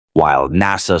While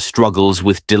NASA struggles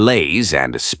with delays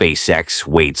and SpaceX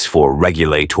waits for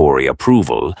regulatory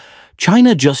approval,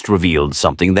 China just revealed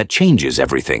something that changes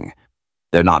everything.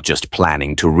 They're not just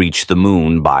planning to reach the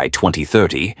moon by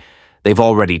 2030. They've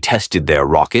already tested their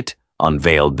rocket,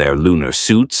 unveiled their lunar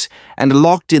suits, and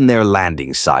locked in their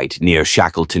landing site near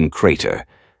Shackleton Crater.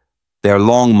 Their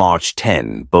Long March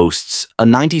 10 boasts a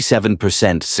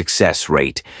 97% success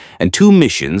rate, and 2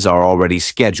 missions are already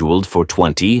scheduled for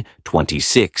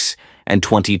 2026 and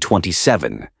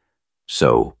 2027.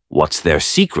 So, what's their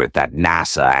secret that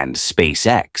NASA and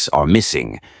SpaceX are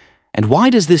missing? And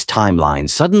why does this timeline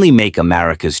suddenly make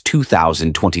America's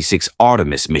 2026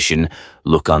 Artemis mission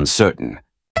look uncertain?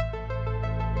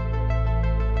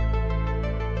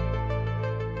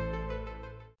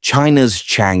 China's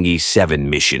Chang'e 7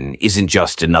 mission isn't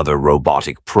just another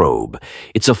robotic probe.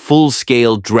 It's a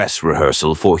full-scale dress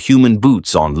rehearsal for human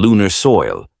boots on lunar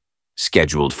soil.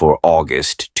 Scheduled for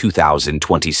August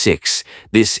 2026,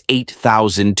 this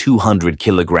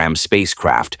 8,200-kilogram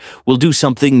spacecraft will do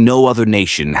something no other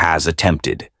nation has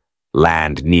attempted.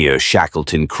 Land near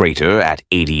Shackleton Crater at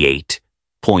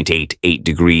 88.88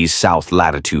 degrees south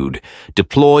latitude,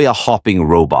 deploy a hopping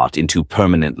robot into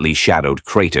permanently shadowed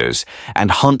craters,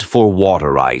 and hunt for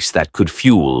water ice that could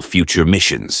fuel future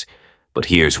missions. But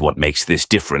here's what makes this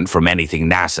different from anything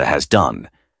NASA has done.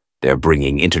 They're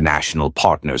bringing international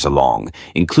partners along,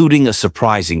 including a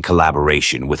surprising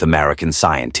collaboration with American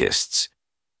scientists.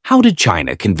 How did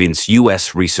China convince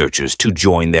U.S. researchers to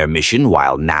join their mission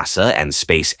while NASA and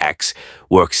SpaceX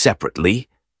work separately?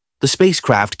 The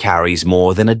spacecraft carries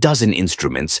more than a dozen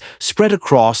instruments spread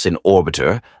across an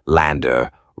orbiter,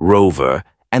 lander, rover,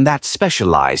 and that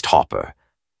specialized hopper.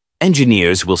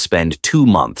 Engineers will spend 2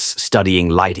 months studying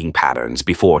lighting patterns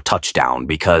before touchdown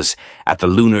because, at the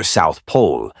lunar South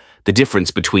Pole, the difference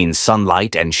between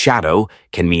sunlight and shadow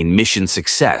can mean mission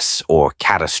success or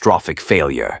catastrophic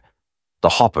failure. The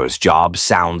hopper's job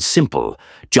sounds simple: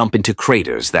 jump into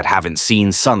craters that haven't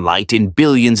seen sunlight in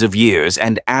billions of years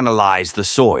and analyze the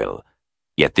soil.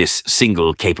 Yet this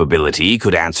single capability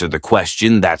could answer the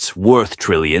question that's worth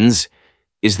trillions.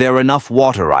 Is there enough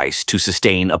water ice to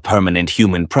sustain a permanent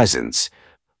human presence?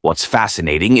 What's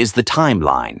fascinating is the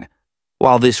timeline.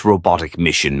 While this robotic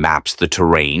mission maps the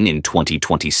terrain in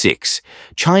 2026,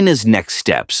 China's next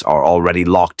steps are already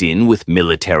locked in with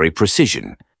military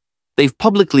precision. They've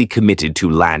publicly committed to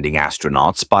landing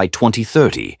astronauts by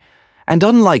 2030, and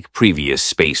unlike previous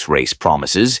space race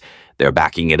promises, they're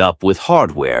backing it up with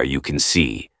hardware you can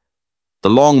see. The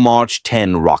Long March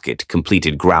 10 rocket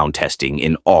completed ground testing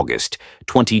in August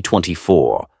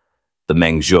 2024. The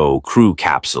Mengzhou crew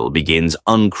capsule begins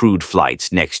uncrewed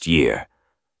flights next year.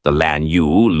 The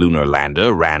Lanyu lunar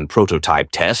lander ran prototype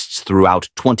tests throughout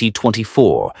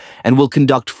 2024 and will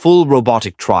conduct full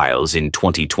robotic trials in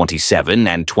 2027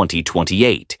 and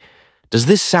 2028. Does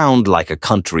this sound like a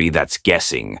country that's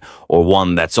guessing, or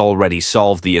one that's already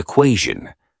solved the equation?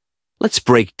 Let's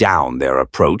break down their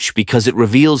approach because it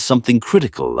reveals something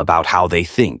critical about how they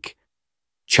think.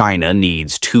 China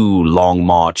needs 2 Long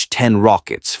March 10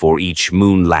 rockets for each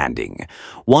moon landing.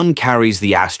 One carries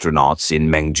the astronauts in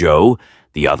Mengzhou,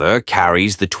 the other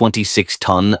carries the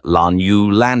 26-ton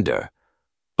Lanyu lander.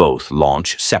 Both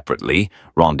launch separately,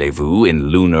 rendezvous in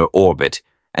lunar orbit,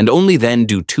 and only then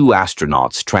do 2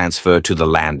 astronauts transfer to the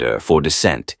lander for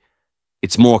descent.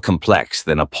 It's more complex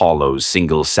than Apollo's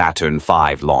single Saturn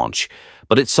V launch,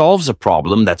 but it solves a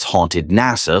problem that's haunted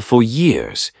NASA for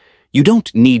years. You don't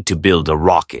need to build a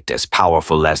rocket as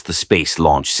powerful as the Space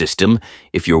Launch System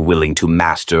if you're willing to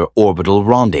master orbital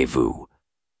rendezvous.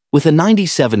 With a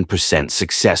 97%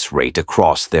 success rate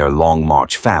across their Long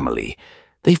March family,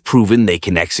 they've proven they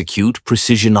can execute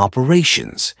precision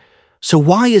operations. So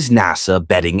why is NASA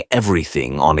betting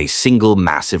everything on a single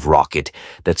massive rocket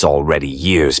that's already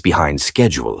years behind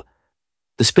schedule?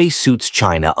 The spacesuits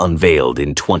China unveiled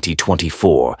in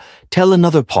 2024 tell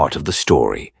another part of the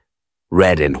story.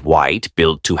 Red and white,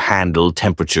 built to handle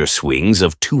temperature swings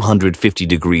of 250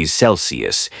 degrees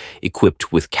Celsius,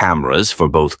 equipped with cameras for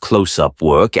both close-up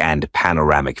work and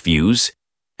panoramic views,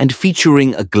 and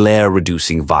featuring a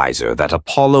glare-reducing visor that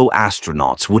Apollo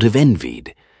astronauts would have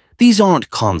envied. These aren't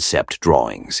concept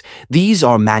drawings. These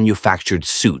are manufactured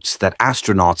suits that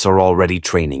astronauts are already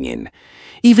training in.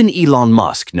 Even Elon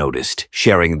Musk noticed,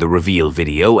 sharing the reveal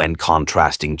video and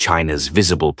contrasting China's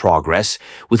visible progress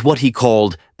with what he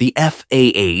called the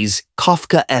FAA's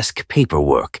Kafkaesque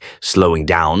paperwork, slowing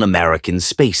down American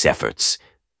space efforts.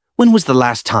 When was the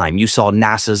last time you saw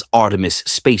NASA's Artemis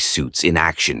spacesuits in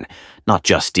action, not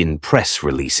just in press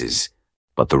releases?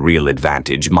 But the real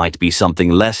advantage might be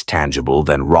something less tangible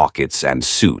than rockets and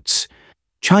suits.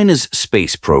 China's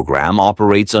space program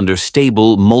operates under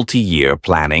stable multi-year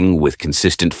planning with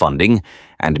consistent funding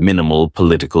and minimal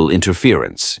political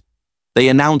interference. They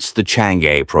announced the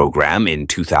Chang'e program in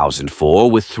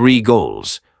 2004 with three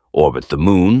goals: orbit the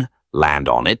moon, land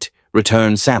on it,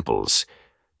 return samples.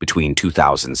 Between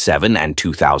 2007 and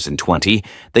 2020,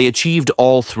 they achieved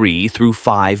all three through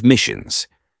 5 missions.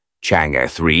 Chang'e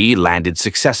 3 landed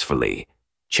successfully.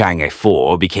 Chang'e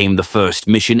 4 became the first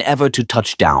mission ever to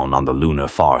touch down on the lunar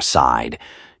far side.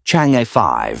 Chang'e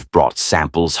 5 brought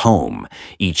samples home,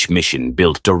 each mission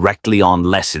built directly on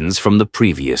lessons from the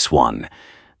previous one.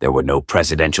 There were no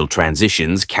presidential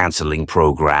transitions canceling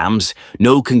programs,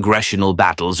 no congressional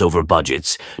battles over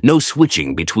budgets, no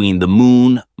switching between the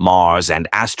moon, Mars, and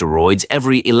asteroids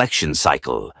every election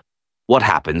cycle. What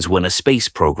happens when a space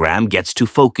program gets to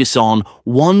focus on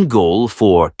one goal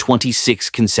for 26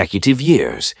 consecutive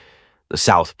years? The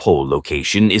South Pole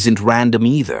location isn't random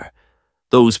either.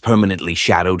 Those permanently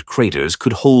shadowed craters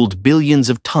could hold billions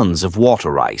of tons of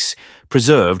water ice,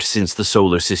 preserved since the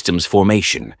solar system's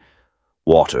formation.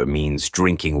 Water means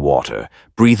drinking water,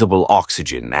 breathable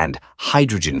oxygen, and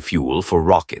hydrogen fuel for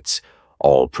rockets,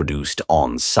 all produced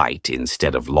on-site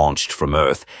instead of launched from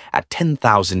Earth at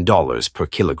 $10,000 per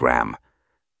kilogram.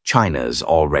 China's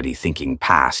already thinking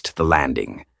past the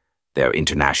landing. Their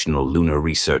International Lunar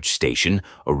Research Station,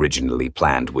 originally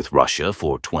planned with Russia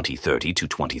for 2030 to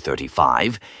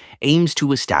 2035, aims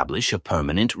to establish a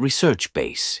permanent research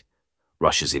base.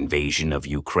 Russia's invasion of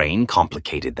Ukraine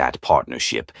complicated that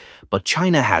partnership, but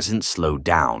China hasn't slowed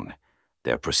down.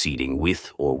 They're proceeding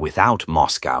with or without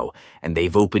Moscow, and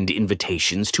they've opened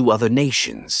invitations to other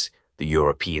nations. The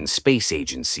European Space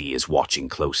Agency is watching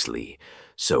closely.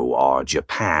 So are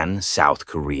Japan, South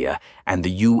Korea, and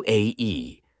the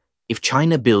UAE. If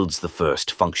China builds the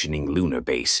first functioning lunar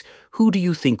base, who do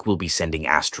you think will be sending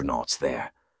astronauts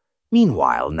there?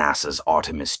 Meanwhile, NASA's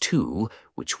Artemis II,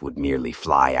 which would merely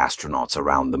fly astronauts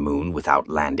around the moon without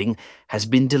landing, has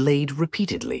been delayed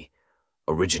repeatedly.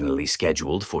 Originally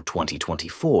scheduled for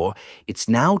 2024, it's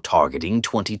now targeting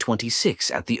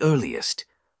 2026 at the earliest.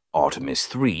 Artemis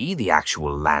III, the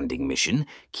actual landing mission,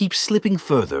 keeps slipping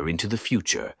further into the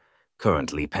future,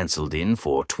 currently penciled in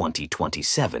for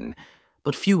 2027,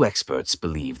 but few experts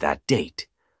believe that date.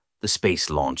 The Space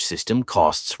Launch System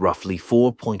costs roughly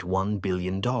 $4.1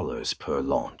 billion per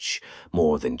launch,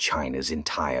 more than China's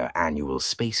entire annual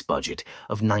space budget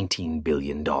of $19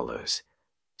 billion.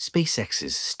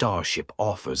 SpaceX's Starship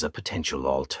offers a potential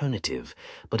alternative,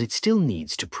 but it still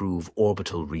needs to prove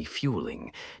orbital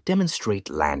refueling, demonstrate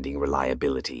landing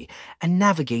reliability, and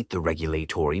navigate the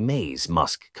regulatory maze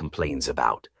Musk complains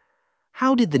about.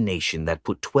 How did the nation that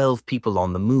put 12 people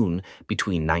on the moon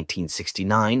between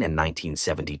 1969 and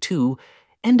 1972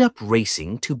 end up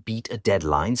racing to beat a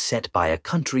deadline set by a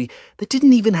country that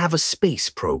didn't even have a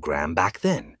space program back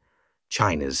then?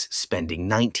 China's spending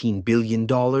 $19 billion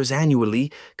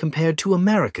annually compared to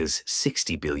America's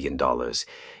 $60 billion,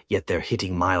 yet they're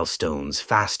hitting milestones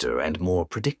faster and more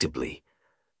predictably.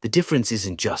 The difference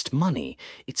isn't just money,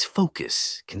 it's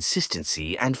focus,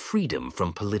 consistency, and freedom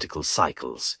from political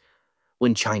cycles.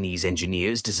 When Chinese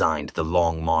engineers designed the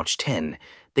Long March 10,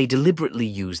 they deliberately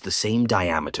used the same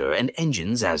diameter and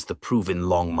engines as the proven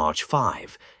Long March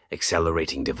 5,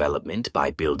 accelerating development by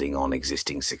building on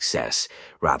existing success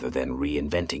rather than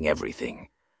reinventing everything.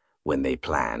 When they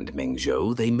planned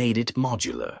Mengzhou, they made it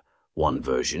modular, one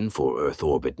version for Earth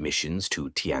orbit missions to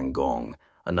Tiangong,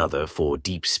 another for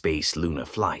deep space lunar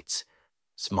flights.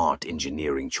 Smart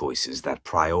engineering choices that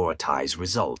prioritize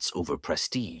results over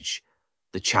prestige.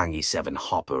 The Chang'e 7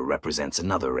 Hopper represents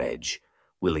another edge,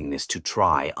 willingness to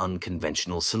try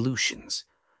unconventional solutions.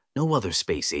 No other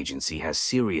space agency has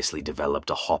seriously developed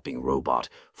a hopping robot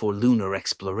for lunar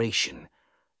exploration,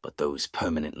 but those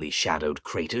permanently shadowed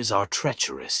craters are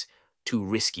treacherous, too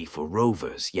risky for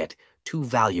rovers, yet too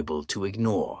valuable to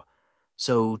ignore.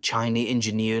 So China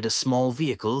engineered a small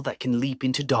vehicle that can leap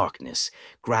into darkness,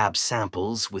 grab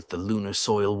samples with the lunar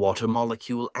soil water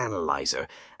molecule analyzer,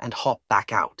 and hop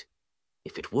back out.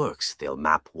 If it works, they'll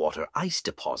map water ice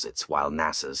deposits while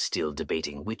NASA's still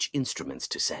debating which instruments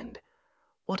to send.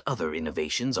 What other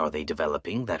innovations are they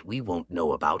developing that we won't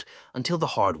know about until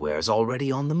the hardware's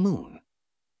already on the moon?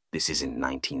 This isn't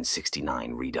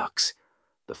 1969 Redux.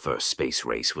 The first space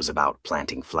race was about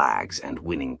planting flags and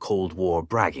winning Cold War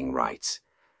bragging rights.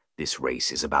 This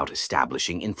race is about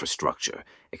establishing infrastructure,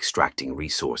 extracting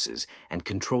resources, and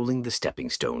controlling the stepping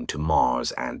stone to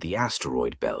Mars and the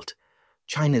asteroid belt.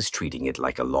 China's treating it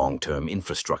like a long-term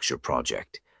infrastructure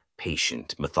project,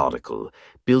 patient, methodical,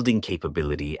 building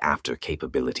capability after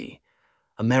capability.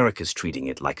 America's treating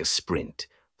it like a sprint,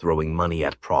 throwing money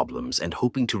at problems and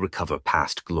hoping to recover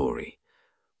past glory.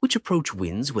 Which approach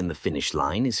wins when the finish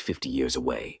line is 50 years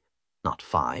away, not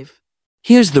 5?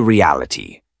 Here's the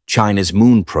reality. China's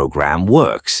moon program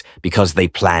works because they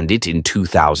planned it in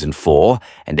 2004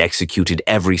 and executed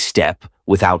every step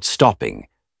without stopping.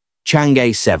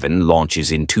 Chang'e 7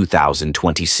 launches in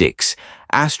 2026,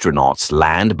 astronauts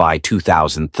land by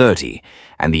 2030,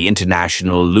 and the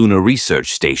International Lunar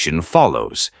Research Station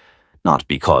follows. Not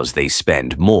because they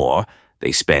spend more,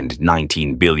 they spend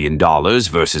 $19 billion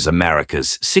versus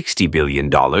America's $60 billion,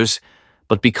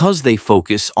 but because they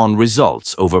focus on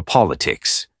results over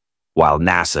politics. While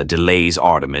NASA delays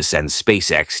Artemis and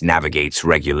SpaceX navigates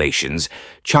regulations,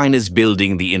 China's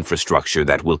building the infrastructure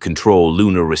that will control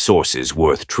lunar resources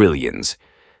worth trillions.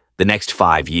 The next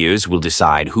 5 years will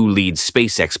decide who leads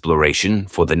space exploration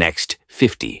for the next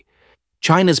 50.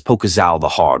 China's Pokazal the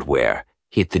hardware,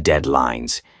 hit the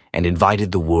deadlines, and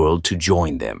invited the world to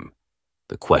join them.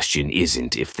 The question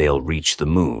isn't if they'll reach the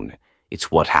moon,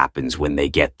 it's what happens when they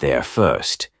get there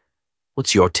first.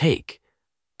 What's your take?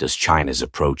 Does China's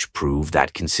approach prove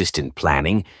that consistent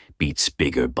planning beats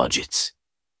bigger budgets?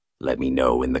 Let me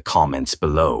know in the comments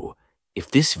below. If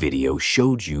this video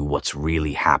showed you what's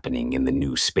really happening in the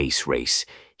new space race,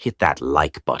 hit that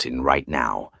like button right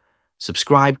now.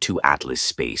 Subscribe to Atlas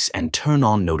Space and turn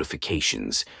on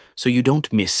notifications so you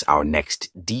don't miss our next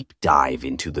deep dive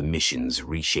into the missions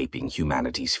reshaping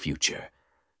humanity's future.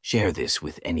 Share this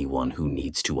with anyone who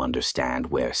needs to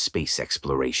understand where space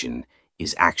exploration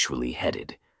is actually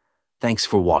headed. Thanks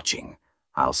for watching.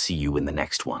 I'll see you in the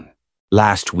next one.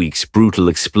 Last week's brutal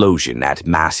explosion at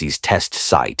Massey's test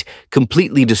site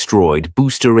completely destroyed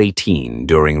Booster 18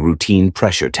 during routine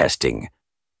pressure testing.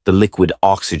 The liquid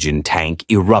oxygen tank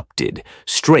erupted,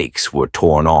 strakes were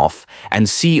torn off, and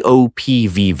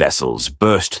COPV vessels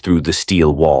burst through the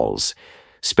steel walls.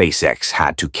 SpaceX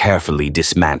had to carefully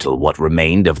dismantle what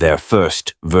remained of their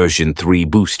first version 3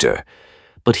 booster.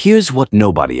 But here's what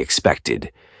nobody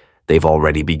expected. They've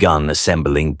already begun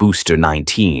assembling Booster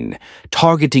 19,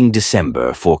 targeting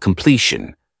December for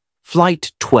completion.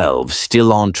 Flight 12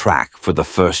 still on track for the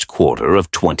first quarter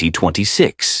of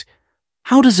 2026.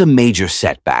 How does a major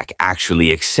setback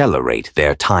actually accelerate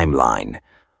their timeline?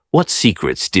 What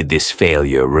secrets did this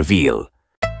failure reveal?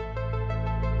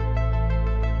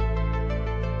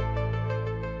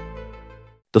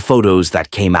 The photos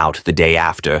that came out the day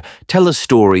after tell a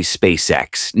story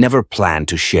SpaceX never planned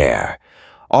to share.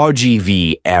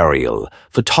 RGV aerial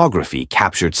photography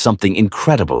captured something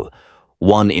incredible.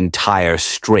 One entire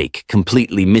strake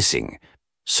completely missing.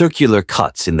 Circular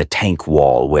cuts in the tank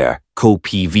wall where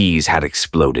COPVs had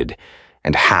exploded,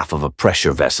 and half of a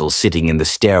pressure vessel sitting in the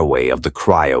stairway of the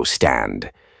cryo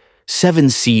stand. 7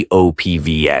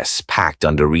 COPVs packed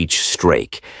under each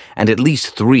strake, and at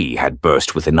least 3 had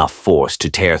burst with enough force to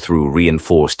tear through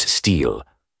reinforced steel.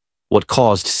 What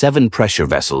caused 7 pressure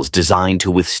vessels designed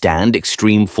to withstand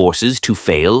extreme forces to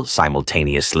fail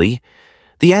simultaneously?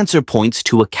 The answer points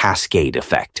to a cascade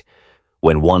effect.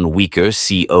 When one weaker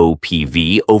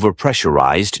COPV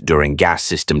overpressurized during gas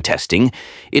system testing,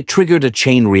 it triggered a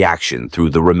chain reaction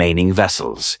through the remaining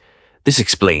vessels. This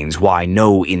explains why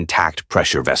no intact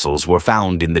pressure vessels were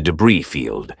found in the debris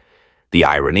field. The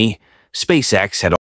irony? SpaceX had